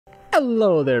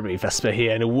Hello there, me Vesper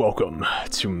here, and welcome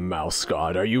to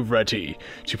MiceGard. Are you ready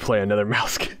to play another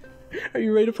mouse game? Are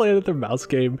you ready to play another mouse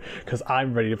game? Because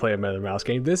I'm ready to play another mouse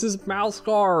game. This is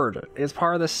MiceGard. It's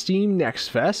part of the Steam Next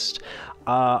Fest.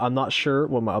 I'm not sure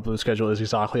what my upload schedule is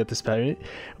exactly at this point,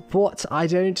 but I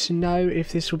don't know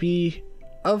if this will be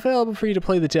available for you to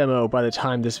play the demo by the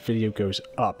time this video goes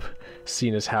up,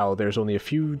 seeing as how there's only a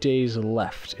few days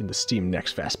left in the Steam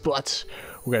Next Fest. But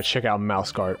we're gonna check out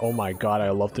MiceGard. Oh my god,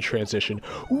 I love the transition.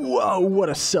 Whoa, what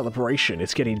a celebration.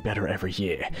 It's getting better every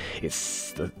year.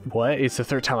 It's the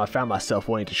third time I found myself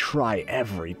wanting to try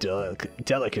every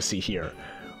delicacy here.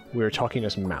 We're talking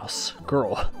as Mouse.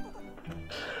 Girl.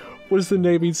 What is the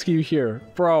naming scheme here?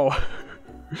 Bro.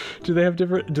 Do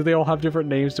they all have different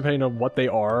names depending on what they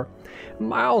are?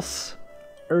 Mouse.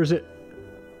 Or is it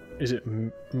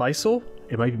Meisel?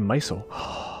 It might be Meisel.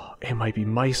 It might be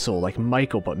Meisel, like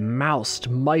Michael, but moused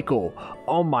Michael.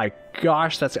 Oh my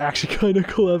gosh, that's actually kind of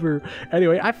clever.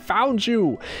 Anyway, I found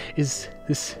you. This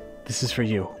is for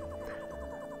you.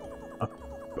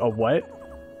 A what?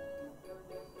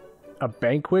 A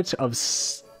banquet of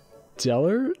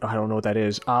stellar? I don't know what that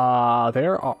is.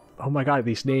 There are, oh my god,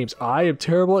 these names. I am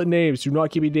terrible at names. Do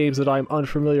not give me names that I'm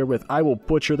unfamiliar with. I will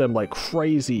butcher them like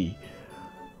crazy.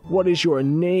 What is your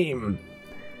name?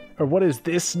 Or what is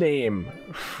this name?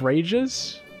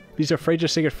 Phrases? These are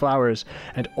Phrases sacred flowers,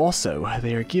 and also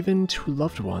they are given to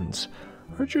loved ones.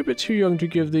 Aren't you a bit too young to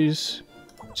give these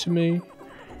to me?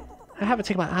 I haven't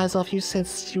taken my eyes off you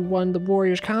since you won the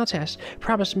Warriors contest.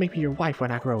 Promise to make me your wife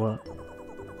when I grow up.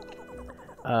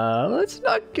 Let's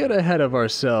not get ahead of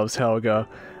ourselves, Helga.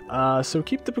 So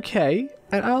keep the bouquet,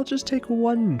 and I'll just take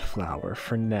one flower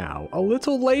for now. A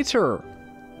little later.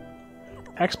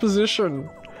 Exposition.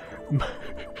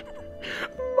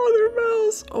 Mother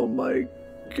Mouse, oh my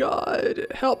god.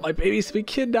 Help my babies to be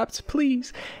kidnapped,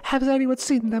 please. Has anyone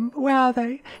seen them? Where are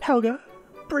they? Helga,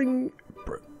 Braggy?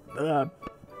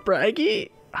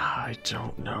 I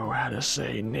don't know how to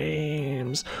say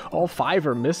names. All 5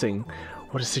 are missing.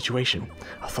 What a situation.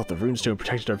 I thought the runestone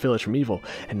protected our village from evil,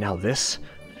 and now this?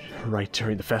 Right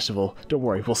during the festival. Don't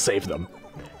worry, we'll save them.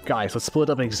 Guys, let's split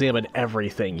up and examine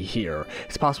everything here.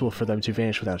 It's impossible for them to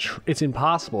vanish without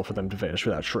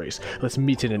trace. Let's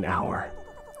meet in an hour.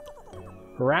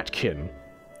 Ratkin.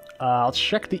 I'll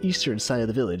check the eastern side of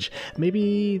the village.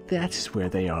 Maybe that's where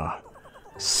they are.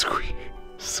 Squeaking!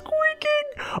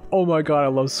 Oh my god, I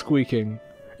love squeaking.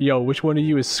 Yo, which one of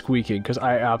you is squeaking? Because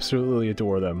I absolutely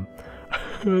adore them.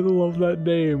 I love that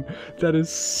name. That is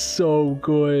so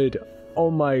good.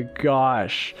 Oh my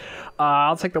gosh.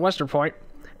 I'll take the western point.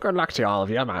 Good luck to all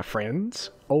of you, my friends.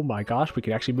 Oh my gosh, we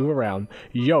can actually move around.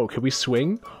 Yo, can we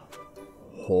swing?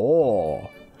 Oh.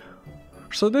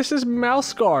 So this is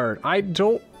MiceGard. I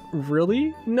don't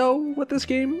really know what this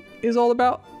game is all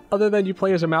about, other than you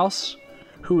play as a mouse,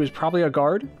 who is probably a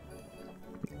guard.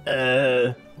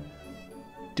 Do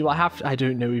I have to? I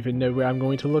don't even know where I'm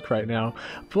going to look right now.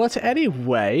 But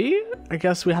anyway, I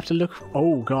guess we have to look.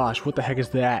 Oh gosh, what the heck is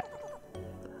that?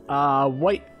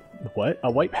 White. What? A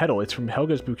white petal. It's from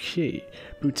Helga's bouquet.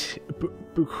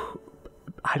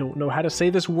 I don't know how to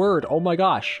say this word. Oh my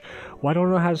gosh. Why don't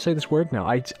I know how to say this word now?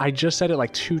 I just said it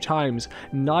like 2 times,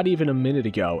 not even a minute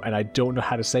ago, and I don't know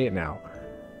how to say it now.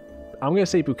 I'm gonna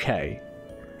say bouquet,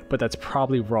 but that's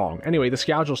probably wrong. Anyway, the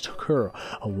scoundrels took her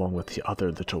along with the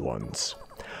other little ones.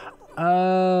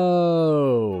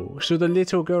 Oh, so the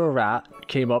little girl rat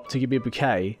came up to give me a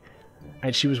bouquet,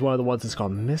 and she was one of the ones that's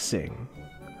gone missing.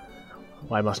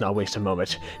 Well, I must not waste a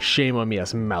moment. Shame on me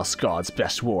as MiceGard's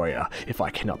best warrior if I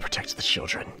cannot protect the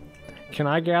children. Can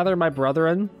I gather my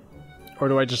brethren? Or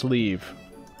do I just leave?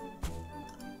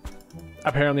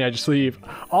 Apparently I just leave.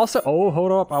 Also, oh,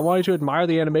 hold up. I wanted to admire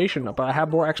the animation, but I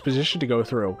have more exposition to go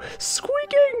through.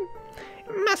 Squeaking!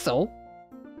 Muscle.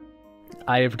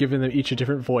 I have given them each a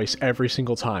different voice every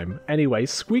single time. Anyway,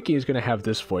 Squeaky is going to have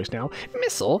this voice now.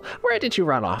 Missile, where did you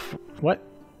run off? What?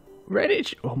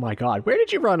 Oh my god, where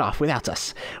did you run off without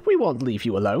us? We won't leave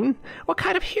you alone. What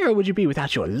kind of hero would you be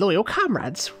without your loyal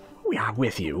comrades? We are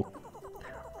with you.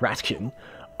 Ratkin.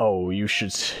 Oh, you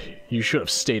should have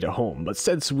stayed at home, but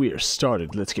since we're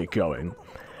started, let's get going.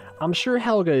 I'm sure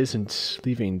Helga isn't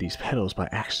leaving these petals by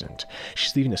accident.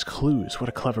 She's leaving us clues. What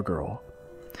a clever girl.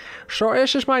 Sure,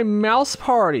 it's just my mouse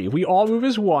party. We all move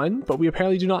as one, but we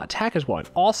apparently do not attack as one.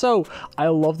 Also, I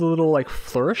love the little, like,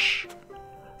 flourish.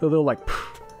 The little, like,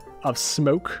 of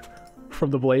smoke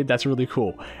from the blade. That's really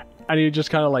cool. And you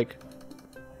just kind of like,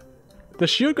 the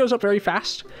shield goes up very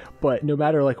fast, but no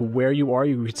matter like where you are,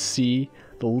 you can see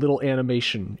the little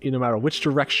animation in no matter which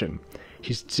direction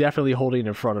He's definitely holding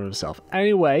in front of himself.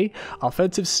 Anyway,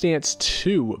 offensive stance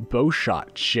 2, bow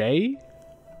shot J.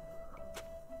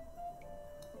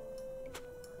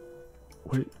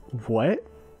 Wait, what?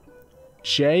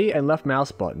 J and left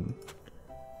mouse button.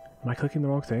 Am I clicking the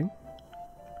wrong thing?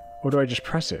 Or do I just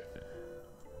press it?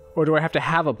 Or do I have to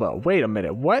have a bow? Wait a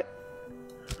minute, what?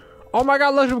 Oh my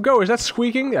god, let him go. Is that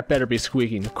squeaking? That better be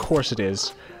squeaking. Of course it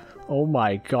is. Oh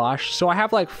my gosh. So I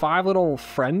have like 5 little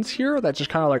friends here that just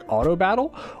kind of like auto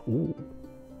battle. Ooh.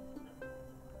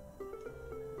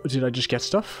 Did I just get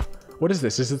stuff? What is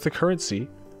this? Is this the currency?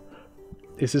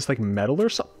 Is this like metal or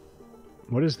something?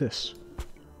 What is this?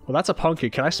 Well, that's a pumpkin.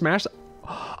 Can I smash that?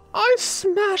 I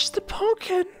smashed the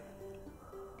pumpkin.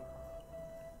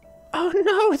 Oh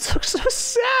no, it looks so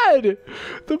sad!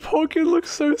 The pumpkin looks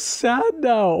so sad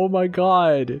now. Oh my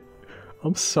god.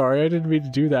 I'm sorry, I didn't mean to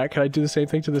do that. Can I do the same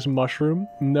thing to this mushroom?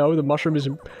 No, the mushroom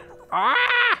isn't...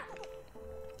 Ah!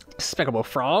 Despicable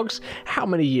frogs. How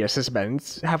many years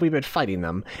have we been fighting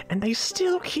them? And they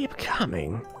still keep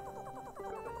coming.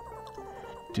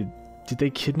 Did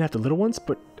they kidnap the little ones?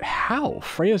 But how?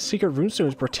 Freya's secret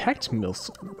runestones protect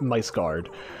MiceGard.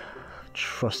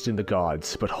 Trust in the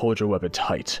gods, but hold your weapon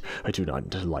tight. I do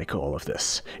not like all of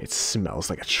this. It smells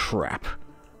like a trap.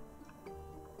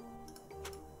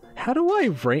 How do I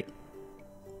range?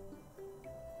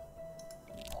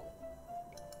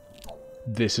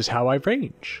 This is how I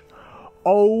range.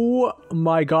 Oh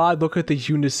my god, look at the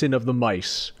unison of the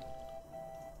mice.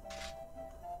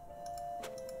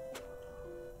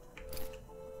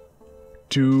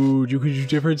 Dude, you can do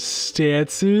different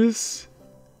stances?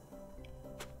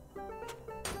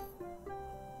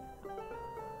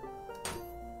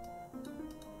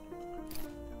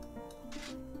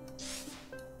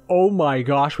 Oh my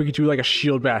gosh, we could do like a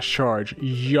shield bash charge.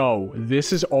 Yo,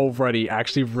 this is already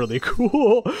actually really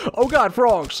cool. Oh god,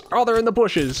 frogs! Oh, they're in the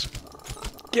bushes.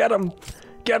 Get them!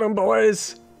 Get them,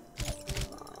 boys!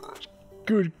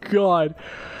 Good god.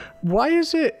 Why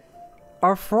is it...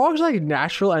 Are frogs like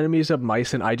natural enemies of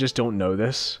mice and I just don't know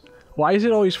this? Why is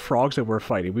it always frogs that we're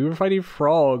fighting? We were fighting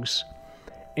frogs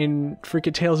in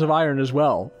freaking Tales of Iron as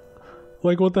well.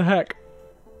 Like, what the heck?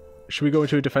 Should we go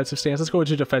into a defensive stance? Let's go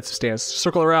into a defensive stance.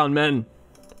 Circle around, men.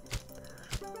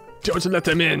 Don't let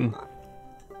them in.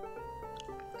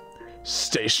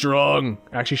 Stay strong.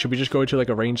 Actually, should we just go into like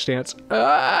a range stance?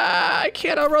 I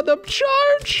can't outrun them.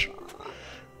 Charge!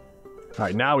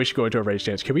 Alright, now we should go into a range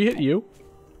stance. Can we hit you?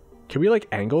 Can we like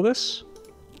angle this?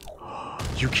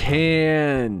 You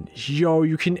can. Yo,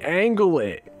 you can angle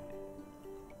it.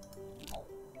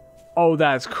 Oh,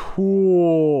 that's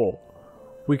cool.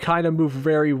 We kind of move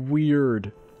very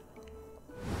weird.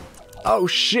 Oh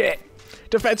shit!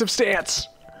 Defensive stance!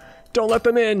 Don't let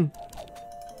them in!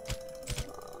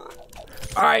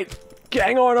 Alright,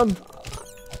 gang on them!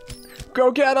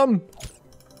 Go get them!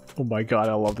 Oh my god,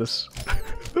 I love this.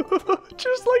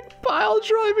 Just like pile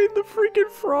driving the freaking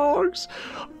frogs!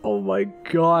 Oh my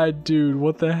god, dude,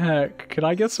 what the heck? Can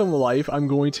I get some life? I'm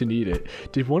going to need it.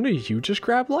 Did one of you just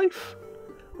grab life?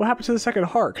 What happened to the second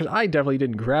heart? Because I definitely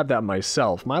didn't grab that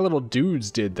myself. My little dudes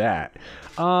did that.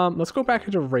 Let's go back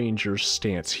into ranger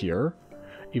stance here.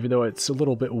 Even though it's a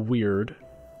little bit weird.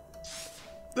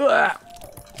 Ah!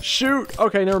 Shoot!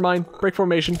 Okay, never mind. Break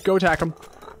formation. Go attack him.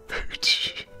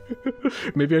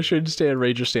 Maybe I shouldn't stay in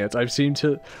ranger stance. I've seemed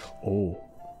to... Oh.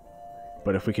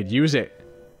 But if we could use it.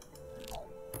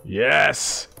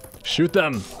 Yes! Shoot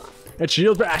them! And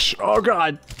shield bash! Oh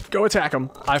god! Go attack him.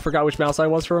 I forgot which mouse I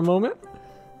was for a moment.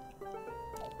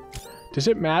 Does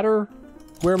it matter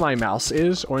where my mouse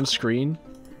is on screen?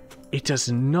 It does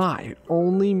not. It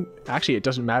only... Actually, it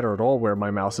doesn't matter at all where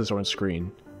my mouse is on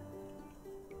screen.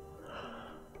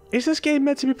 Is this game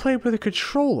meant to be played with a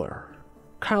controller?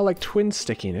 Kind of like twin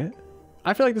sticking it.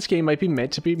 I feel like this game might be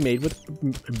meant to be made with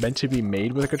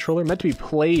a controller, meant to be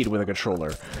played with a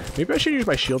controller. Maybe I should use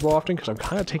my shield more often because I'm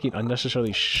kind of taking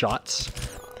unnecessarily shots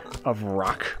of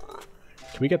rock.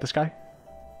 Can we get this guy?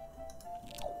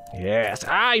 Yes.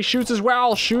 Ah, he shoots as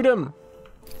well. Shoot him.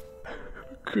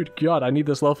 Good God, I need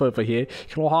this loaf over here.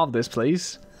 Can I have this,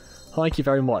 please? Thank you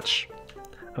very much.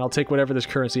 And I'll take whatever this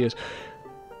currency is.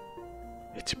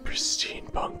 It's a pristine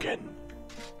pumpkin.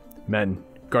 Men,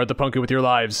 guard the pumpkin with your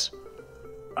lives.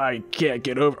 I can't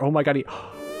get over. Oh my God,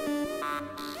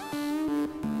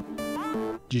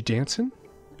 You dancing?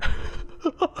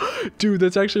 Dude,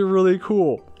 that's actually really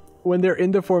cool. When they're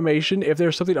in the formation, if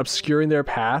there's something obscuring their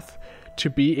path to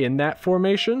be in that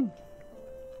formation,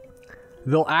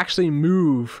 they'll actually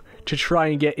move to try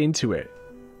and get into it.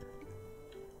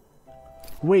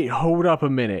 Wait, hold up a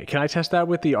minute. Can I test that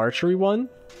with the archery one?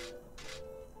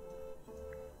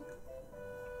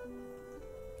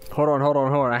 Hold on, hold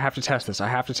on, hold on. I have to test this. I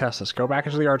have to test this. Go back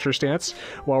into the archer stance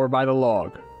while we're by the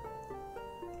log.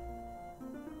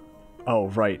 Oh,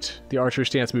 right. The archer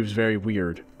stance moves very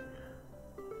weird.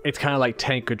 It's kind of like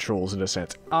tank controls in a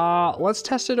sense. Let's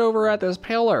test it over at this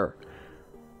pillar.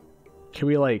 Can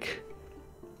we like...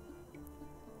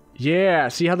 Yeah,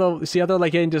 see how they're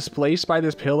like getting displaced by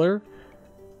this pillar?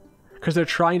 Because they're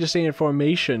trying to stay in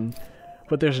formation,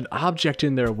 but there's an object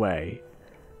in their way.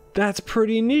 That's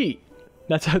pretty neat.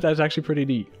 That's actually pretty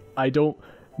neat. I don't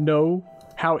know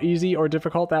how easy or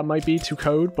difficult that might be to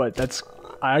code, but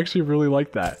I actually really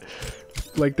like that.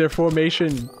 Like their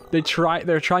formation,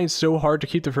 they're trying so hard to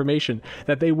keep the formation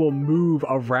that they will move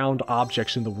around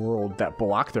objects in the world that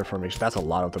block their formation. That's a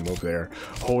lot of them over there.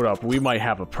 Hold up, we might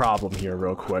have a problem here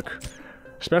real quick.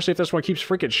 Especially if this one keeps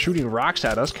freaking shooting rocks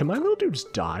at us. Can my little dudes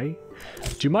die?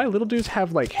 Do my little dudes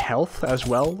have like health as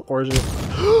well? Or is it...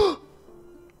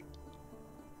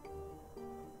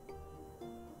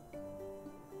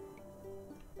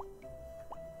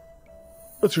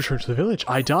 Let's return to the village.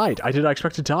 I died. I did not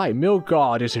expect to die.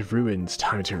 MiceGard is in ruins.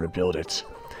 Time to rebuild it.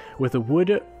 With the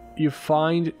wood you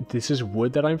find... This is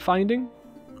wood that I'm finding?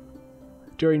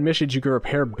 During missions, you can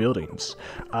repair buildings.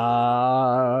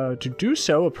 To do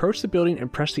so, approach the building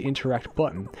and press the interact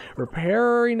button.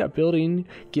 Repairing a building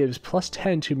gives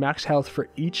 +10 to max health for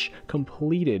each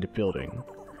completed building.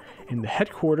 In the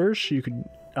headquarters, you can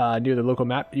near the local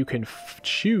map, you can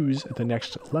choose the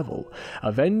next level.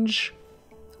 Avenge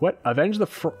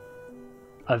the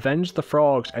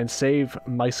frogs and save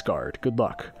MiceGard. Good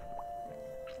luck.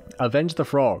 Avenge the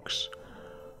frogs.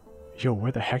 Yo,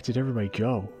 where the heck did everybody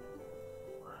go?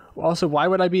 Also, why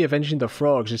would I be avenging the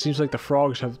frogs? It seems like the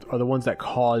frogs are the ones that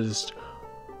caused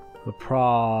the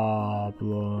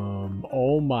problem.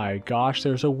 Oh my gosh,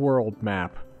 there's a world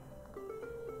map.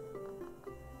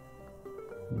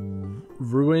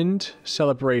 Ruined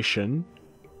celebration,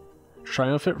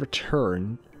 triumphant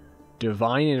return,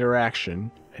 divine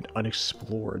interaction, and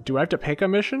unexplored. Do I have to pick a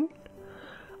mission?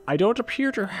 I don't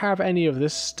appear to have any of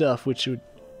this stuff, which would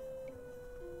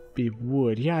be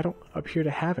wood. Yeah, I don't appear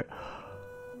to have it.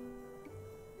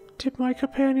 Did my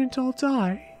companions all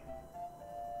die?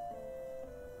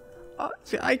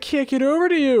 I can't get over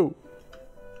to you!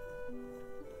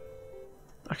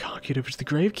 I can't get over to the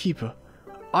Gravekeeper.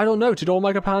 I don't know, did all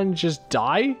my companions just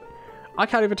die? I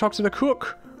can't even talk to the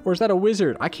cook. Or is that a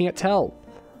wizard? I can't tell.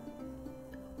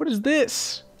 What is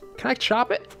this? Can I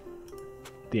chop it?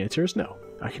 The answer is no.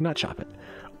 I cannot chop it.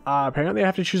 Apparently I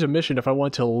have to choose a mission if I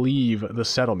want to leave the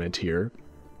settlement here.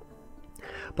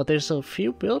 But there's a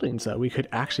few buildings that we could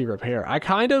actually repair. I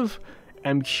kind of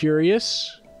am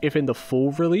curious if in the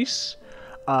full release,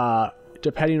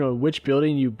 depending on which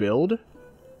building you build,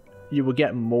 you will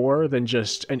get more than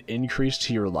just an increase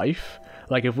to your life.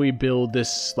 Like if we build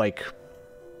this, like,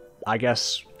 I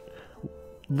guess,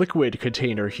 liquid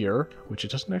container here, which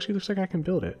it doesn't actually look like I can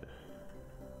build it.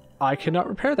 I cannot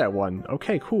repair that one.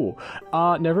 Okay, cool.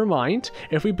 Never mind.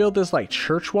 If we build this, like,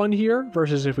 church one here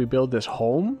versus if we build this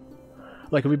home,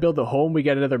 like, if we build the home, we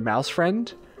get another mouse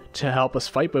friend to help us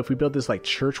fight. But if we build this, like,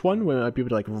 church one, we might be able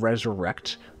to, like,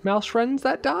 resurrect mouse friends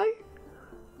that die?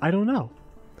 I don't know.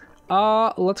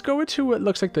 Let's go into what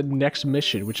looks like the next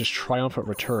mission, which is Triumphant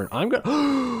Return. I'm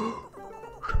gonna...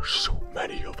 There's so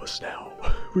many of us now.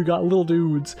 We got little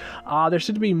dudes. There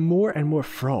seem to be more and more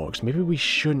frogs. Maybe we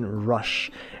shouldn't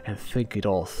rush and think it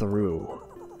all through.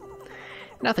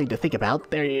 Nothing to think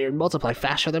about. They multiply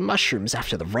faster than mushrooms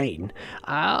after the rain.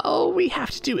 All we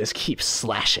have to do is keep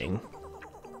slashing.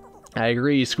 I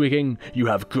agree, Squeaking. You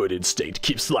have good instinct.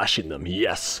 Keep slashing them,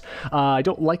 yes. I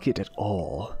don't like it at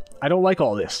all. I don't like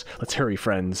all this. Let's hurry,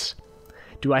 friends.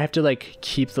 Do I have to, like,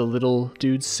 keep the little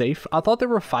dudes safe? I thought there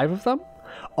were 5 of them.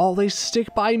 Oh, they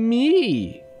stick by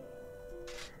me.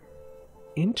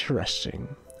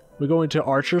 Interesting. We go into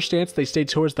archer stance, they stay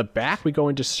towards the back. We go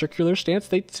into circular stance,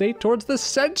 they stay towards the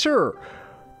center.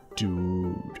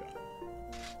 Dude.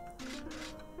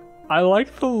 I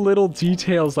like the little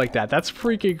details like that. That's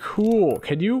freaking cool.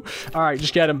 Can you? All right,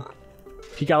 just get him.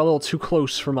 He got a little too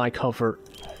close for my comfort.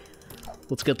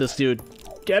 Let's get this dude.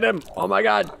 Get him. Oh my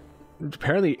god.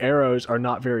 Apparently arrows are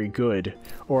not very good.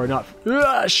 Or not...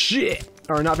 shit!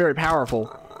 Or not very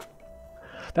powerful.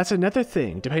 That's another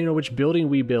thing. Depending on which building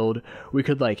we build, we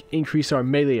could, like, increase our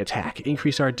melee attack,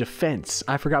 increase our defense.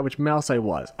 I forgot which mouse I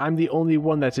was. I'm the only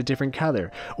one that's a different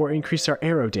color. Or increase our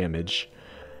arrow damage.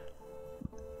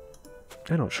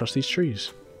 I don't trust these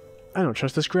trees. I don't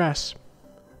trust this grass.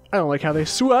 I don't like how they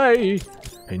sway.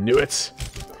 I knew it.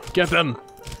 Get them.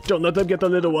 Don't let them get the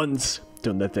little ones.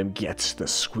 Don't let them get the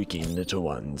squeaking little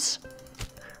ones.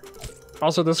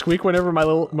 Also, the squeak whenever my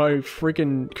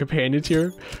freaking companions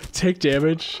here take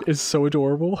damage is so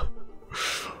adorable.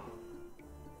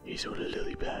 He's on a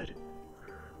lily pad.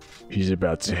 He's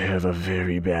about to have a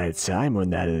very bad time on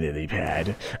that lily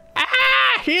pad.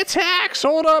 Ah! He attacks!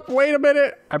 Hold up! Wait a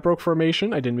minute! I broke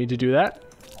formation. I didn't mean to do that.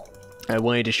 I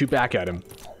wanted to shoot back at him.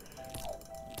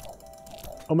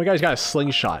 Oh my god, he's got a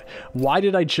slingshot. Why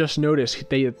did I just notice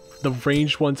the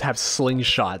ranged ones have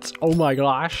slingshots? Oh my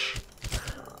gosh.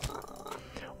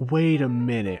 Wait a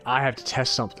minute. I have to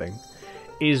test something.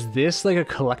 Is this like a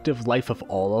collective life of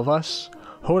all of us?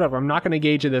 Hold up, I'm not going to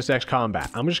engage in this next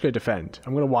combat. I'm just going to defend.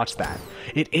 I'm going to watch that.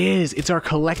 It is! It's our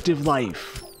collective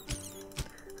life.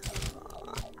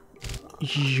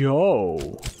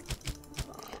 Yo.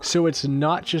 So it's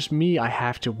not just me I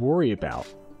have to worry about.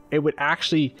 It would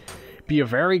actually be a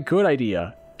very good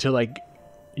idea to, like,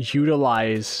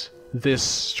 utilize this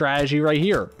strategy right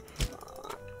here.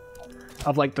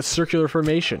 Of, like, the circular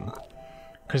formation.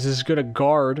 Because this is going to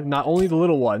guard not only the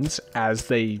little ones,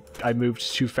 as I moved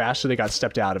too fast so they got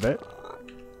stepped out of it,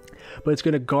 but it's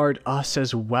going to guard us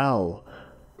as well.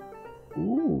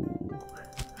 Ooh.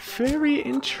 Very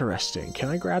interesting. Can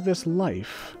I grab this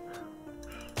life?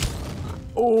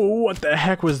 Oh, what the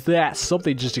heck was that?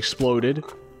 Something just exploded.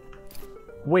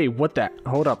 Wait, what the?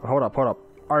 Hold up.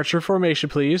 Archer formation,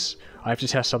 please. I have to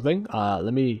test something.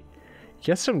 Let me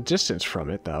get some distance from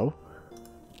it, though.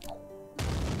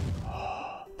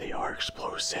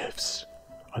 Explosives.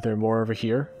 Are there more over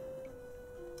here?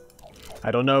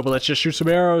 I don't know, but let's just shoot some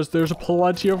arrows. There's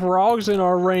plenty of frogs in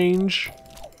our range.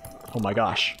 Oh my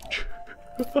gosh.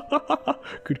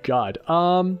 Good god.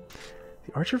 The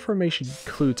archer formation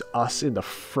includes us in the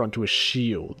front with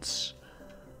shields.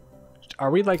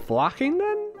 Are we like blocking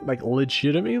then? Like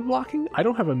legitimately blocking? I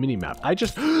don't have a mini-map. I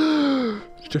just...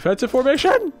 Defensive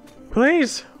formation!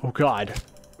 Please! Oh god.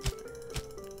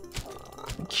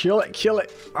 Kill it, kill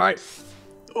it. Alright.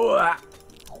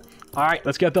 Alright,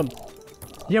 let's get them.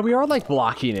 Yeah, we are like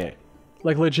blocking it.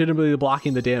 Like legitimately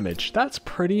blocking the damage. That's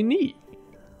pretty neat.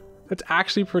 That's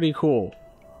actually pretty cool.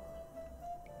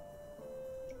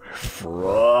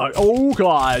 Frog. Oh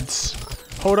god.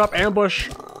 Hold up, ambush.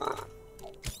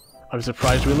 I'm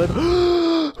surprised we live.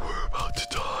 We're about to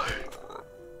die.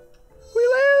 We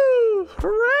live!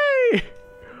 Hooray!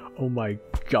 Oh my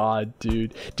god,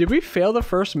 dude. Did we fail the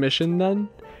first mission then?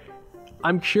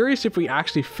 I'm curious if we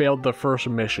actually failed the first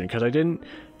mission, because I didn't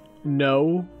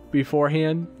know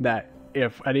beforehand that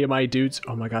if any of my dudes...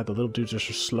 Oh my god, the little dudes are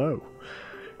so slow.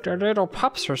 Their little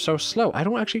pups are so slow. I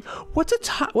don't actually... What's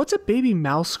a baby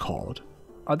mouse called?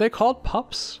 Are they called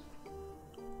pups?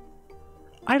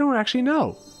 I don't actually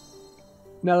know.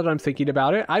 Now that I'm thinking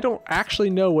about it, I don't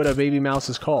actually know what a baby mouse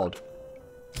is called.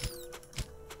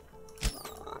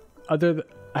 I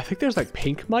think there's like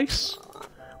pink mice,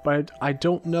 but I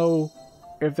don't know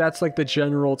if that's like the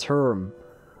general term,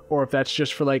 or if that's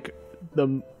just for like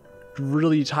the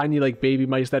really tiny like baby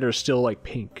mice that are still like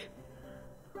pink.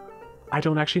 I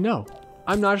don't actually know.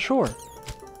 I'm not sure.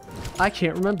 I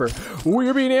can't remember.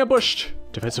 We're being ambushed.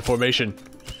 Defensive formation.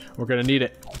 We're gonna need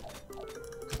it.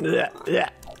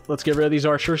 Let's get rid of these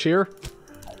archers here.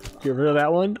 Get rid of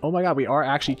that one. Oh my god, we are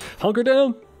actually... Hunker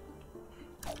down!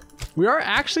 We are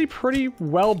actually pretty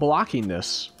well blocking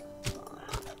this.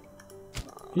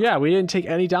 Yeah, we didn't take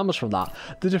any damage from that.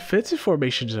 The defensive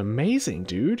formation is amazing,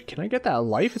 dude. Can I get that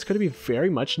life? It's going to be very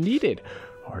much needed.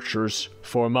 Archers,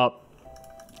 form up.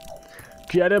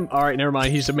 Get him. Alright, never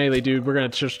mind. He's a melee dude. We're going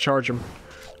to just charge him.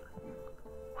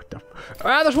 What the...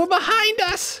 Ah, there's one behind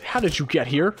us! How did you get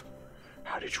here?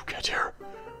 How did you get here?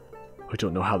 I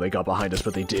don't know how they got behind us,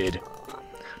 but they did.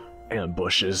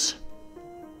 Ambushes.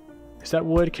 Is that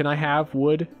wood? Can I have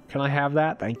wood? Can I have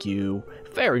that? Thank you.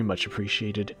 Very much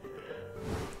appreciated.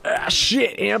 Ah,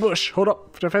 shit! Ambush! Hold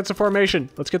up. Defensive formation.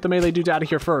 Let's get the melee dudes out of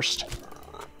here first.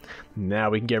 Now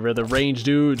we can get rid of the ranged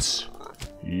dudes.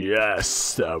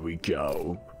 Yes, there we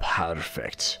go.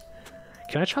 Perfect.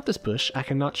 Can I chop this bush? I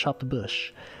cannot chop the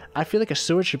bush. I feel like a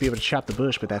sword should be able to chop the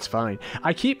bush, but that's fine.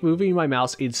 I keep moving my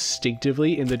mouse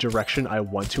instinctively in the direction I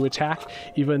want to attack,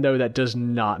 even though that does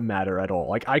not matter at all.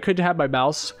 Like, I could have my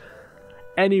mouse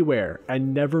anywhere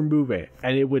and never move it,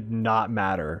 and it would not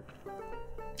matter.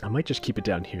 I might just keep it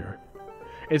down here.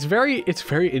 It's very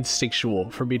instinctual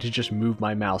for me to just move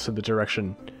my mouse in the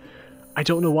direction. I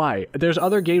don't know why. There's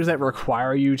other games that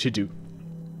require you to do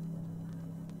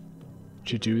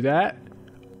that.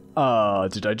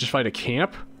 Did I just find a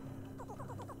camp?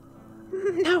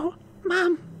 No,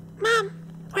 Mom,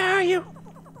 where are you?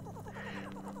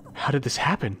 How did this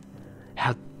happen?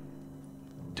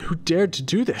 Who dared to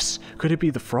do this? Could it be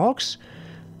the frogs?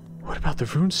 What about the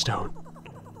runestone?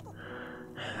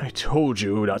 I told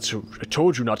you not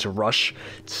to rush.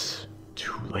 It's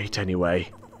too late anyway.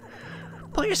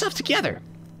 Pull yourself together.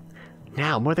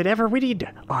 Now, more than ever, we need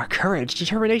our courage,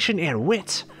 determination, and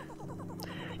wit.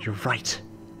 You're right.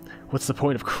 What's the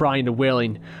point of crying and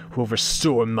wailing? We'll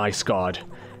restore MiceGard.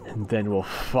 And then we'll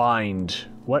find...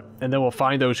 What? And then we'll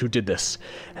find those who did this.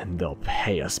 And they'll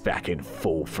pay us back in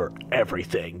full for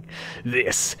everything.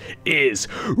 This is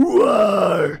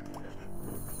war!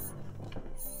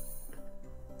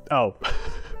 Oh.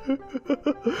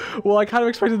 Well, I kind of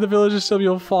expected the village to still be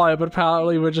on fire, but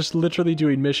apparently we're just literally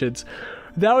doing missions.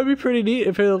 That would be pretty neat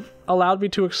if it allowed me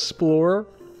to explore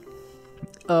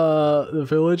the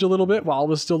village a little bit while it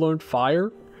was still on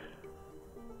fire.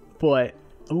 But,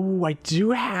 oh, I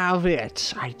do have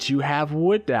it. I do have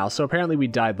wood now. So apparently we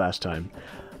died last time.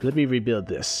 Let me rebuild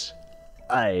this.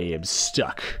 I am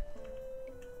stuck.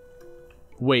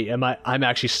 Wait, I'm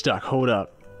actually stuck. Hold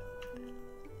up.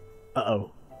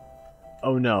 Uh-oh.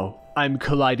 Oh no. I'm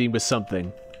colliding with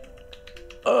something.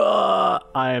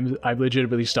 I'm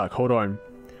legitimately stuck. Hold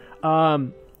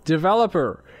on.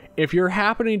 Developer, if you're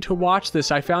happening to watch this,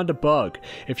 I found a bug.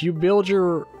 If you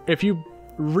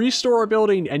restore a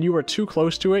building and you are too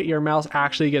close to it, your mouse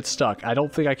actually gets stuck. I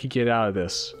don't think I could get out of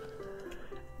this.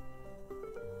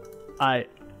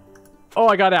 Oh,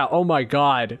 I got out. Oh my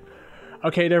god.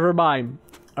 Okay, never mind.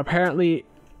 Apparently...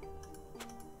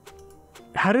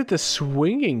 How did the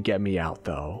swinging get me out,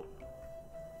 though?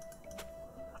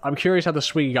 I'm curious how the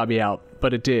swinging got me out,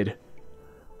 but it did.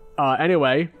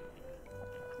 Anyway.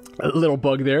 A little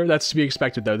bug there. That's to be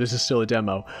expected, though. This is still a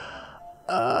demo.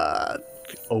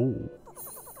 Oh.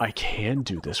 I can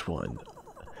do this one.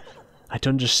 I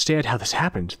don't understand how this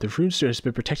happened. The runestone has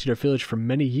been protecting our village for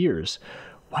many years.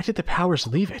 Why did the powers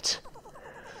leave it?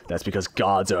 That's because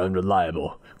gods are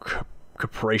unreliable.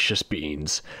 Capricious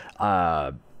beings.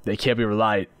 They can't be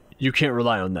relied. You can't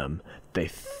rely on them.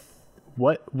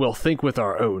 What? We'll think with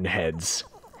our own heads.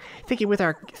 Thinking with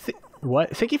our...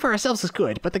 What? Thinking for ourselves is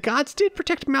good, but the gods did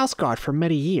protect MiceGard for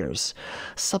many years.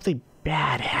 Something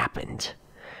bad happened.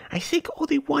 I think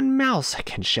only one mouse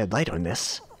can shed light on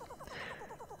this.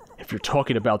 If you're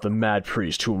talking about the mad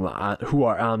priest who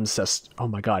our ancestors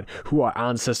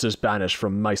banished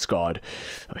from MiceGard,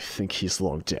 I think he's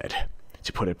long dead,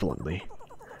 to put it bluntly.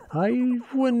 I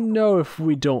wouldn't know if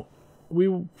we don't... We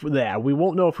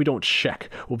won't know if we don't check.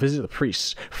 We'll visit the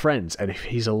priest's friends, and if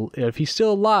he's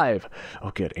still alive,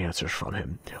 I'll get answers from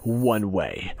him, one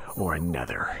way or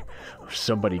another.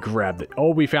 Somebody grab the...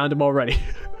 Oh, we found him already.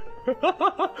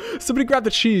 Somebody grab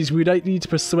the cheese. We might need to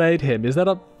persuade him. Is that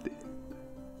a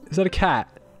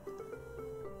cat?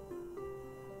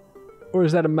 Or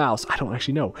is that a mouse? I don't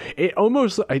actually know. It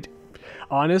almost...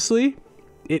 honestly,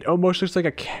 it almost looks like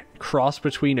a cross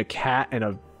between a cat and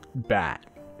a bat.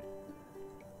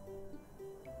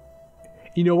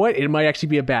 You know what? It might actually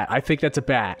be a bat. I think that's a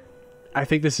bat. I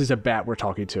think this is a bat we're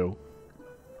talking to.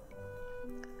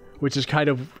 Which is kind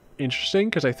of interesting,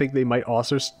 because I think they might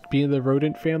also be in the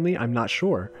rodent family. I'm not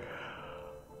sure.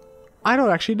 I don't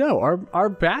actually know. Are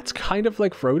bats kind of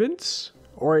like rodents?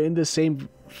 Or in the same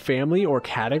family or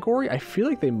category? I feel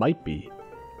like they might be.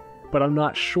 But I'm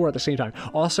not sure at the same time.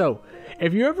 Also,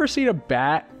 if you ever seen a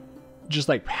bat just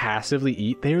like passively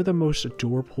eat, they are the most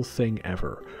adorable thing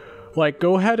ever. Like,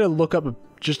 go ahead and look up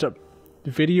just a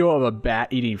video of a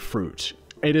bat eating fruit.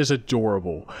 It is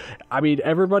adorable. I mean,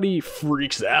 everybody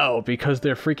freaks out because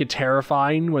they're freaking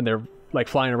terrifying when they're like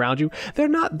flying around you. They're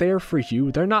not there for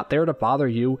you. They're not there to bother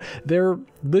you. They're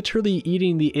literally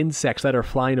eating the insects that are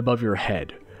flying above your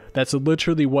head. That's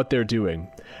literally what they're doing.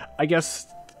 I guess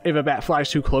if a bat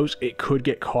flies too close, it could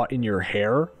get caught in your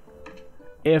hair.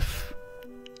 If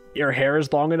your hair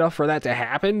is long enough for that to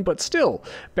happen, but still,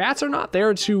 bats are not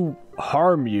there to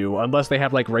harm you unless they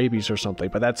have like rabies or something,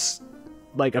 but that's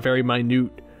like a very minute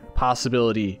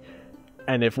possibility,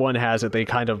 and if one has it, they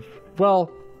kind of, well,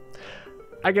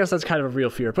 I guess that's kind of a real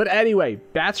fear. But anyway,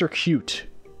 bats are cute.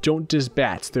 Don't diss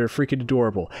bats, they're freaking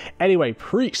adorable. Anyway,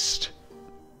 priest.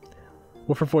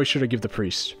 What for voice should I give the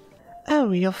priest?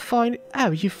 Oh, you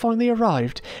finally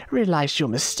arrived. Realized your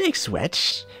mistakes,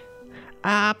 Wedge.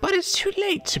 But it's too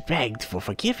late to beg for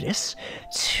forgiveness.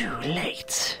 Too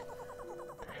late.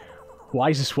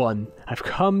 Wisest one, I've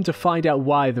come to find out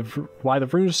why the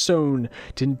runestone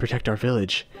didn't protect our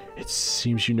village. It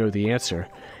seems you know the answer.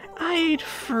 I'd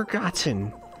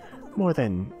forgotten more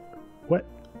than... What?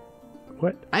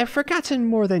 I've forgotten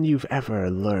more than you've ever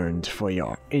learned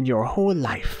in your whole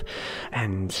life.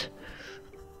 And...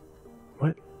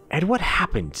 What? And what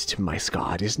happened to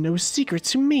MiceGard is no secret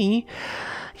to me.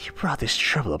 You brought this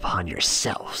trouble upon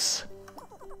yourselves.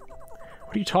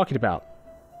 What are you talking about?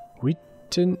 We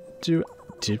didn't do...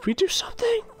 Did we do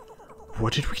something?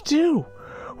 What did we do?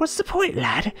 What's the point,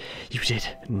 lad? You did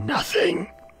nothing.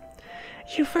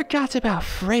 You forgot about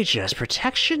Frasia's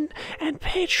protection and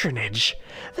patronage,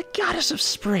 the goddess of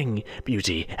spring,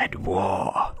 beauty, and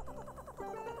war.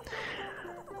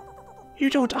 You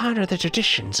don't honor the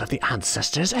traditions of the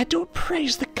ancestors and don't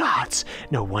praise the gods.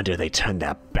 No wonder they turned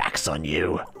their backs on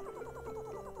you.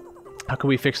 How can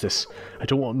we fix this? I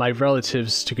don't want my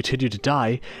relatives to continue to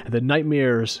die, and the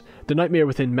nightmare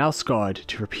within MiceGard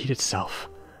to repeat itself.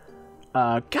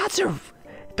 The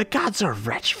gods are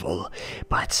vengeful,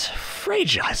 but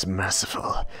Frasia is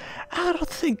merciful. I'll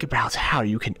think about how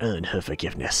you can earn her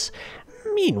forgiveness.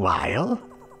 Meanwhile,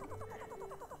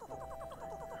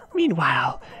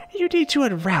 you need to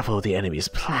unravel the enemy's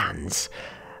plans.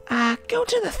 Go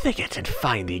to the thicket and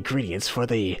find the ingredients for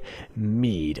the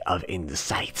Mead of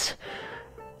Insight.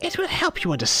 It will help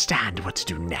you understand what to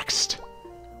do next.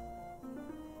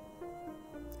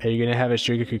 Are you gonna have us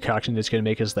drink a concoction that's gonna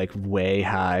make us, like, way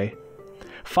high?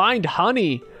 Find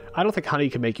honey! I don't think honey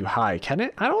can make you high, can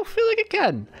it? I don't feel like it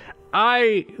can.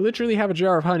 I literally have a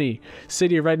jar of honey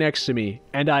sitting right next to me,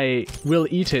 and I will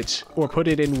eat it or put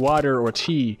it in water or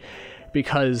tea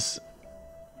because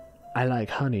I like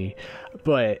honey.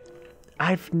 But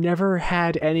I've never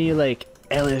had any, like,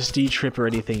 LSD trip or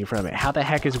anything from it. How the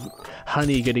heck is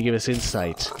honey gonna give us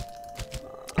insight?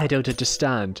 I don't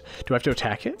understand. Do I have to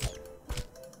attack it?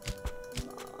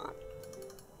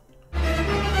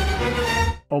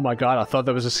 Oh my god, I thought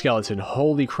that was a skeleton.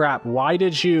 Holy crap, why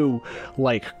did you,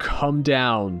 like, come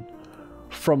down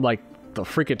from, like, the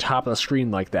freaking top of the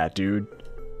screen like that, dude?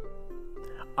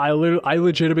 I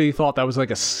legitimately thought that was,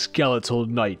 like, a skeletal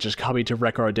knight just coming to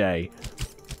wreck our day.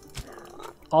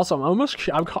 Also,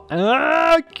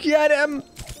 get him!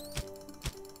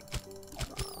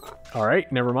 Alright,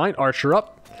 never mind, archer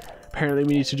up. Apparently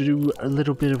we need to do a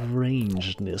little bit of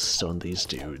rangedness on these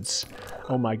dudes.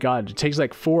 Oh my god, it takes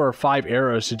like 4 or 5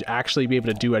 arrows to actually be able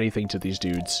to do anything to these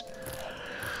dudes.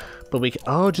 But we can,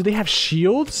 oh, do they have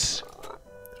shields?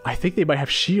 I think they might have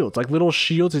shields, like little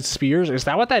shields and spears. Is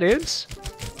that what that is?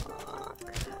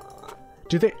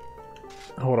 Do they...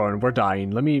 Hold on, we're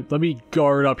dying. Let me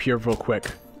guard up here real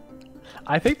quick.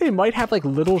 I think they might have like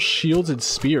little shields and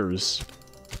spears.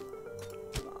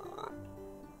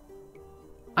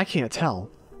 I can't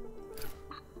tell.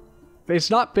 It's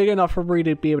not big enough for me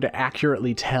to be able to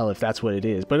accurately tell if that's what it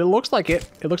is, but it looks like it.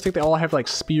 It looks like they all have like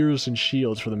spears and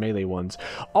shields for the melee ones.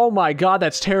 Oh my god,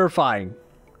 that's terrifying.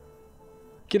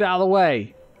 Get out of the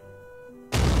way.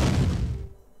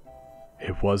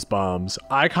 It was bombs.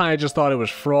 I kind of just thought it was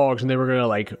frogs and they were gonna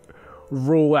like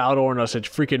roll out on us and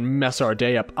freaking mess our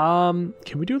day up.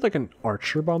 Can we do like an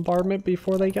archer bombardment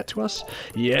before they get to us?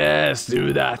 Yes,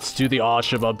 do that. Do the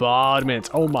archer bombardment.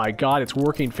 Oh my god, it's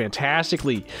working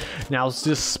fantastically. Now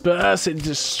disperse and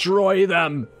destroy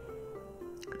them.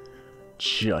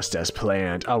 Just as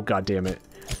planned. Oh god damn it.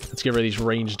 Let's get rid of these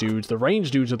ranged dudes. The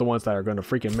ranged dudes are the ones that are gonna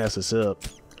freaking mess us up.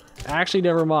 Actually,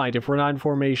 never mind. If we're not in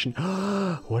formation.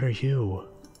 What are you?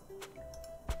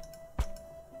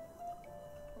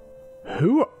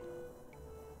 Who?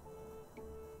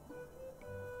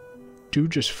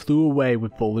 Dude just flew away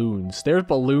with balloons. There's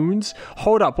balloons?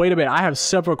 Hold up, wait a minute. I have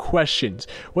several questions.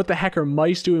 What the heck are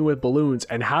mice doing with balloons?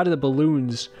 And how do the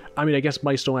balloons... I mean, I guess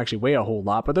mice don't actually weigh a whole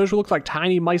lot, but those look like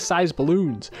tiny mice-sized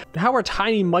balloons. How are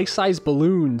tiny mice-sized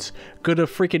balloons gonna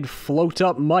freaking float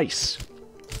up mice?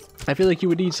 I feel like you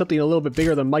would need something a little bit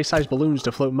bigger than mice-sized balloons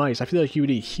to float mice. I feel like you would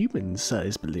need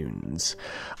human-sized balloons.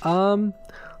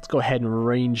 Let's go ahead and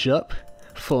range up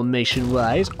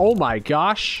formation-wise. Oh my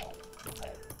gosh!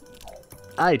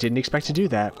 I didn't expect to do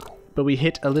that, but we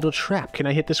hit a little trap. Can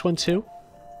I hit this one too?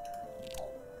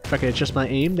 If I can adjust my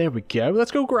aim, there we go.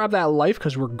 Let's go grab that life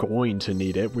because we're going to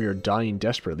need it. We are dying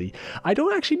desperately. I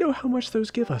don't actually know how much those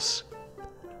give us.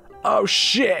 Oh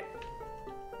shit!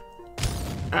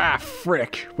 Ah,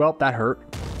 frick. Well, that hurt.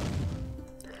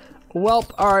 Well,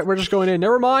 alright, we're just going in.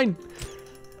 Never mind.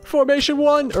 Formation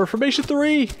 1, or Formation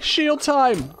 3, shield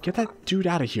time. Get that dude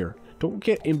out of here. Don't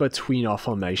get in between our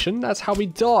formation. That's how we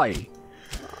die.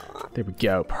 There we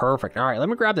go. Perfect. Alright, let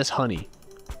me grab this honey.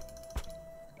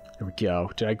 There we go.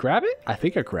 Did I grab it? I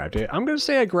think I grabbed it. I'm going to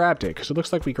say I grabbed it, because it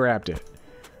looks like we grabbed it.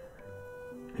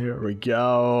 Here we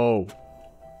go.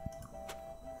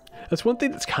 That's one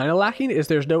thing that's kind of lacking, is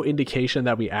there's no indication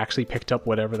that we actually picked up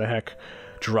whatever the heck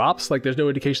drops. Like, there's no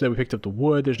indication that we picked up the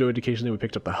wood. There's no indication that we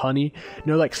picked up the honey.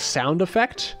 No, like, sound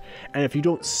effect. And if you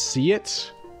don't see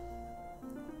it,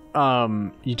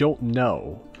 you don't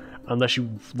know. Unless you,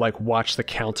 like, watch the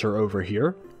counter over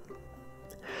here.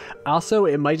 Also,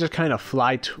 it might just kind of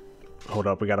fly to... Hold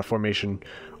up, we got a formation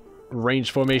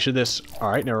range formation this.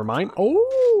 Alright, never mind.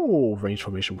 Oh, range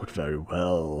formation worked very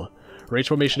well. Range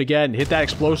formation again. Hit that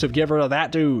explosive. Get rid of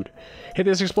that dude. Hit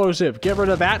this explosive. Get rid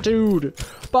of that dude.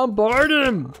 Bombard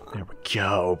him. There we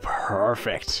go.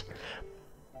 Perfect.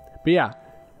 But yeah,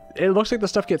 it looks like the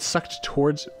stuff gets sucked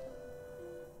towards...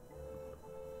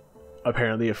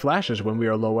 Apparently it flashes when we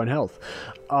are low on health.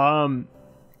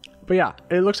 But yeah,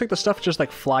 it looks like the stuff just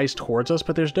like flies towards us,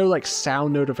 but there's no like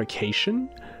sound notification.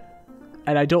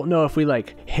 And I don't know if we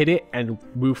like hit it and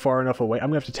move far enough away. I'm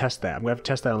gonna have to test that. I'm gonna have to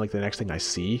test that on like the next thing I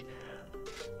see.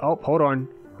 Oh, hold on.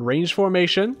 Range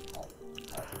formation.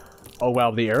 Oh wow,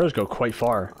 the arrows go quite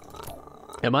far.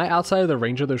 Am I outside of the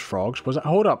range of those frogs? Was I?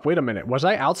 Hold up, wait a minute. Was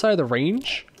I outside of the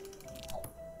range?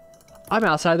 I'm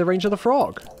outside of the range of the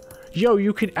frog. Yo,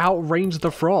 you could outrange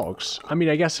the frogs. I mean,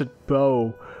 I guess a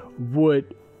bow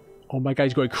would... Oh my god,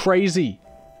 he's going crazy.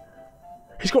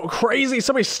 He's going crazy.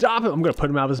 Somebody stop him. I'm gonna put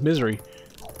him out of his misery.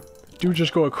 Dude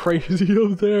just going crazy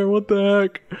up there. What the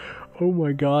heck? Oh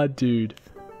my god, dude.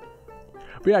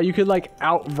 But yeah, you could like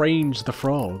outrange the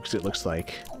frogs, it looks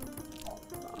like.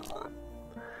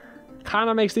 Kind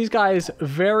of makes these guys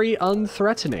very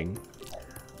unthreatening.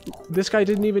 This guy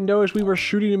didn't even notice we were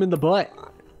shooting him in the butt.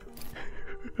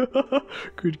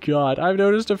 Good god. I've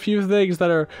noticed a few things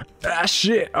that are... Ah,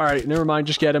 shit. Alright, never mind.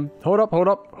 Just get him. Hold up, hold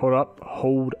up, hold up,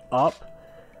 hold up.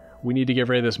 We need to get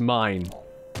rid of this mine.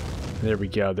 There we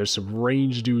go. There's some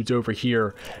range dudes over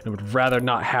here. And I would rather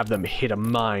not have them hit a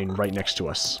mine right next to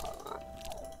us.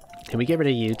 Can we get rid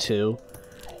of you too?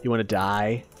 You want to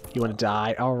die? You want to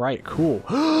die? Alright, cool.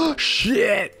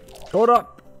 Shit! Hold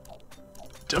up!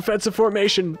 Defensive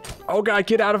formation! Oh god,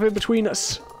 get out of in between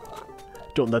us!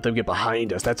 Don't let them get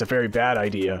behind us. That's a very bad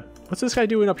idea. What's this guy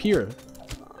doing up here?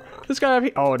 This guy up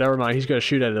here? Oh, never mind. He's gonna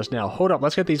shoot at us now. Hold up.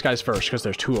 Let's get these guys first, because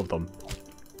there's two of them.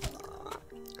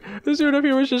 This dude up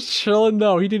here was just chilling,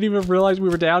 though. He didn't even realize we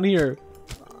were down here.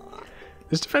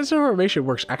 This defensive formation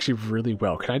works actually really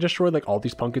well. Can I destroy, like, all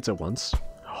these pumpkins at once?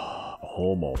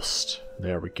 Almost.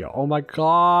 There we go. Oh my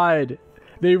god.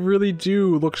 They really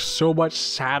do look so much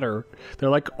sadder. They're,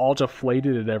 like, all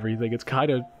deflated and everything. It's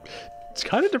kind of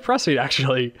depressing,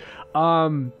 actually.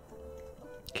 Can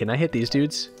I hit these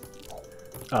dudes?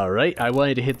 Alright, I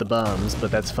wanted to hit the bombs, but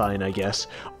that's fine, I guess.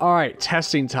 Alright,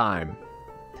 testing time.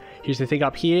 Here's the thing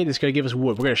up here. This is going to give us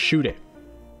wood. We're going to shoot it.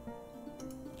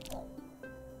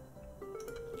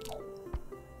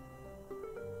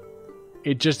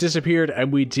 It just disappeared,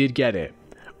 and we did get it.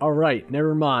 Alright,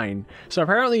 never mind. So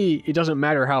apparently, it doesn't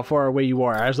matter how far away you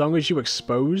are. As long as you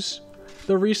expose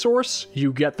the resource,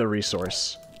 you get the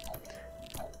resource.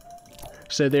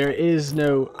 So there is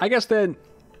no... I guess then,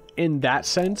 in that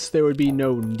sense, there would be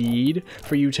no need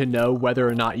for you to know whether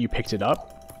or not you picked it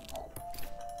up.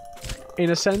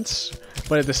 In a sense.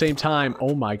 But at the same time,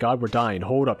 oh my god, we're dying.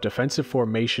 Hold up, defensive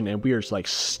formation, and we are like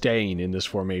staying in this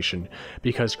formation.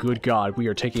 Because, good god, we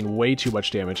are taking way too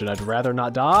much damage, and I'd rather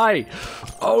not die.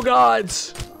 Oh god!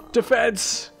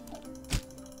 Defense!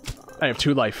 I have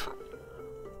 2 life.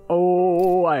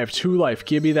 Oh, I have 2 life.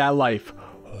 Give me that life.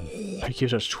 It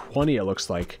gives us 20, it looks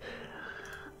like.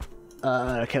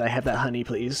 Can I have that honey,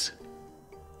 please?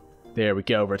 There we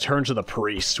go. Return to the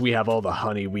priest. We have all the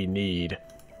honey we need.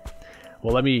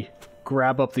 Well, let me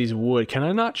grab up these wood. Can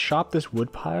I not chop this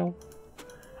wood pile?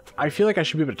 I feel like I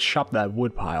should be able to chop that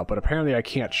wood pile, but apparently I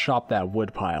can't chop that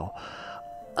wood pile.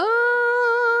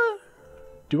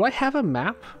 Do I have a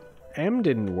map? M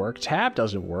didn't work. Tab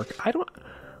doesn't work. I don't...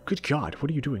 Good god, what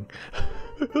are you doing?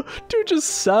 Dude, just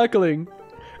circling.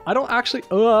 I don't actually...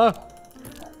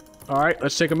 Alright,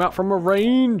 let's take him out from a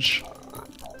range.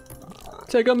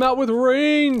 Take him out with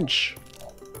range.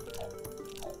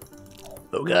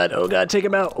 Oh god, take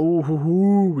him out. Oh,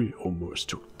 we almost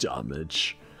took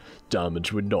damage.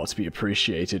 Damage would not be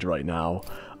appreciated right now.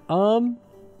 Oh.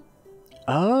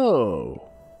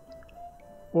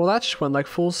 Well, that just went like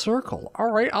full circle.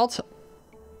 Alright,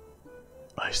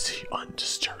 I see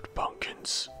undisturbed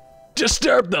pumpkins.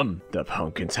 Disturb them! The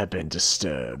pumpkins have been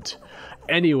disturbed.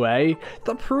 Anyway,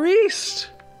 the priest!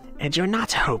 And you're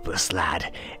not hopeless,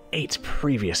 lad. 8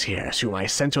 previous heroes whom I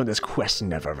sent on this quest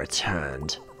never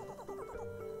returned.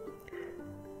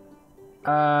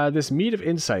 This mead of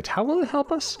insight, how will it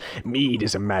help us? Mead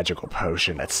is a magical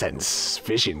potion that sends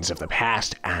visions of the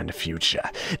past and future.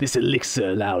 This elixir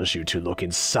allows you to look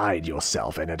inside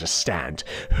yourself and understand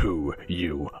who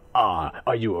you are.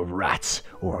 Are you a rat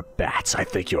or a bat? I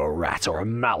think you're a rat, or a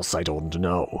mouse, I don't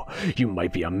know. You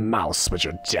might be a mouse, but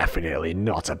you're definitely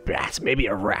not a bat. Maybe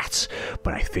a rat,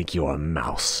 but I think you're a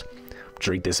mouse.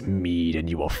 Drink this mead and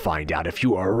you will find out if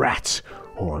you are a rat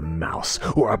or a mouse,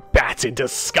 or a bat in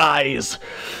disguise.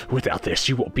 Without this,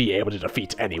 you won't be able to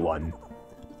defeat anyone.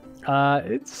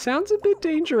 It sounds a bit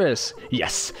dangerous.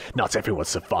 Yes, not everyone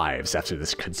survives after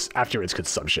its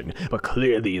consumption, but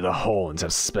clearly the horns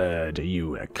have spared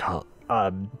you a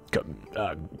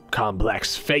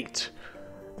complex fate.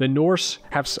 The Norse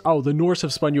have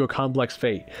spun you a complex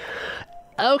fate.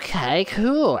 Okay,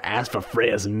 cool. As for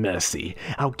Freya's mercy,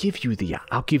 I'll give you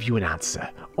an answer.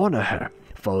 Honor her.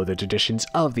 Follow the traditions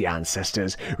of the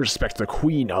ancestors, respect the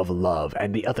Queen of Love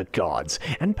and the other gods,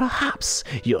 and perhaps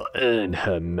you'll earn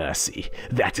her mercy.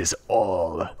 That is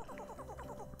all.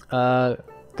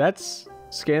 That's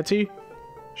scanty.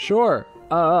 Sure.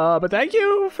 But thank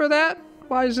you for that.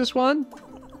 Why is this one?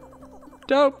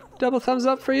 Dope. Double thumbs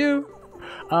up for you.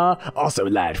 Also,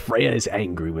 lad, Freya is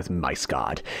angry with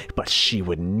MiceGard, but she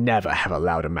would never have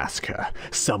allowed a massacre.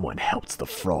 Someone helped the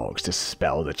frogs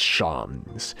dispel the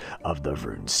charms of the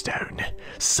runestone.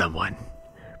 Someone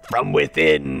from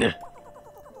within.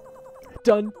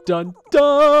 Dun dun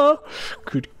dun!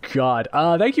 Good God.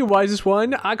 Thank you, wisest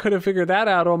one. I could have figured that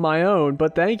out on my own,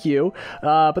 but thank you.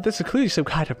 But this is clearly some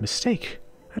kind of mistake.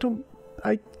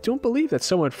 I don't believe that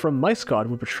someone from MiceGard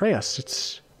would betray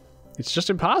us. It's just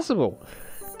impossible.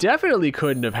 Definitely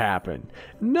couldn't have happened.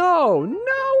 No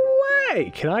way!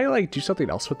 Can I, like, do something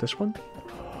else with this one?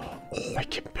 Oh, I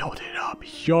can build it up.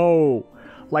 Yo!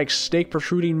 Like snake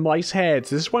protruding mice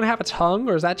heads. Does this one have a tongue,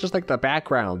 or is that just, like, the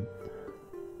background?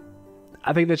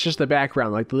 I think that's just the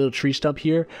background, like the little tree stump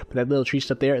here, but that little tree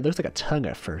stump there, it looks like a tongue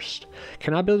at first.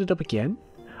 Can I build it up again?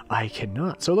 I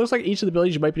cannot. So it looks like each of the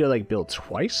buildings you might be able to, like, build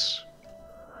twice.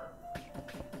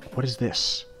 What is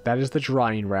this? That is the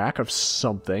drying rack of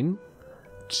something.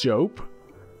 Dope.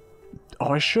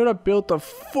 Oh, I should have built the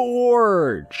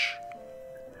forge.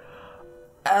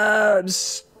 I'm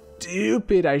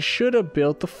stupid. I should have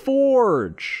built the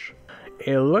forge.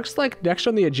 It looks like next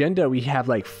on the agenda we have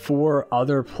like 4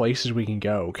 other places we can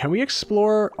go. Can we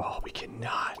explore? Oh, we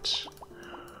cannot.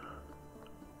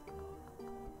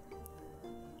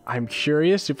 I'm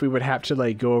curious if we would have to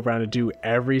like go around and do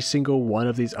every single one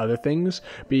of these other things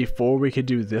before we could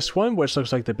do this one, which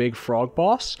looks like the big frog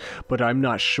boss, but I'm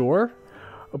not sure.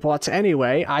 But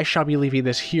anyway, I shall be leaving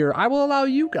this here. I will allow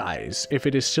you guys, if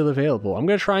it is still available. I'm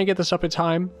going to try and get this up in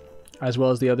time, as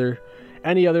well as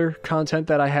any other content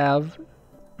that I have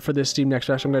for this Steam Next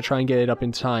Fest. I'm going to try and get it up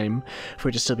in time for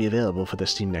it to still be available for the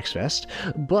Steam Next Fest.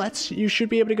 But you should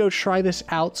be able to go try this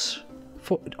out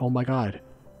for... Oh my god.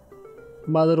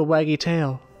 My little waggy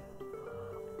tail.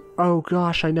 Oh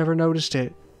gosh, I never noticed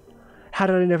it. How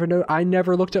did I never know? I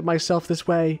never looked at myself this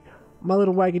way. My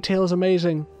little waggy tail is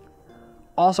amazing.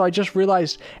 Also, I just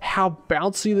realized how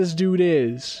bouncy this dude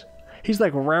is. He's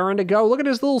like raring to go. Look at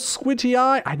his little squinty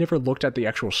eye. I never looked at the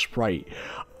actual sprite.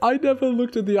 But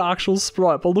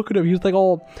look at him.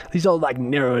 He's all like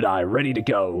narrowed eye, ready to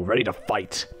go, ready to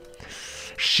fight.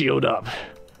 Shield up.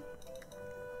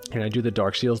 Can I do the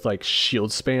Dark Seals like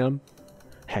shield spam?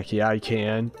 Heck yeah, I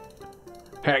can.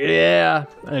 Heck yeah!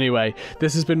 Anyway,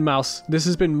 this has been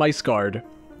MiceGard.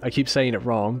 I keep saying it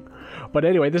wrong. But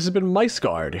anyway, this has been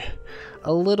MiceGard.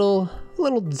 A little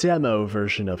demo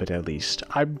version of it, at least.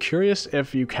 I'm curious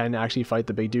if you can actually fight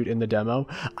the big dude in the demo.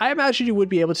 I imagine you would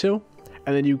be able to.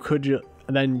 And then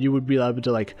you would be able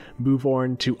to like move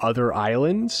on to other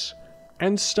islands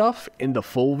and stuff in the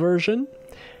full version.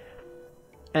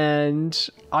 And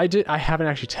I haven't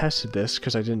actually tested this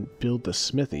because I didn't build the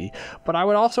smithy, but I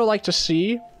would also like to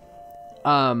see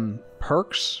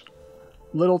perks,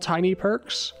 little tiny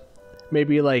perks,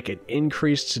 maybe like a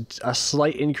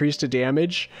slight increase to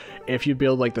damage if you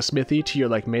build like the smithy to your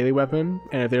like melee weapon,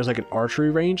 and if there's like an archery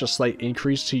range, a slight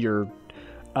increase to your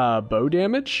bow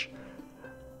damage.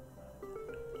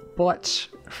 But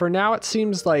for now it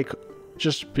seems like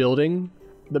just building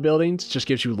the buildings just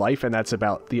gives you life, and that's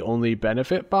about the only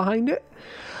benefit behind it.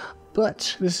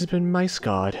 But this has been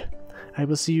MiceGard. I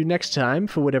will see you next time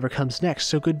for whatever comes next,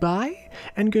 so goodbye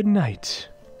and good night.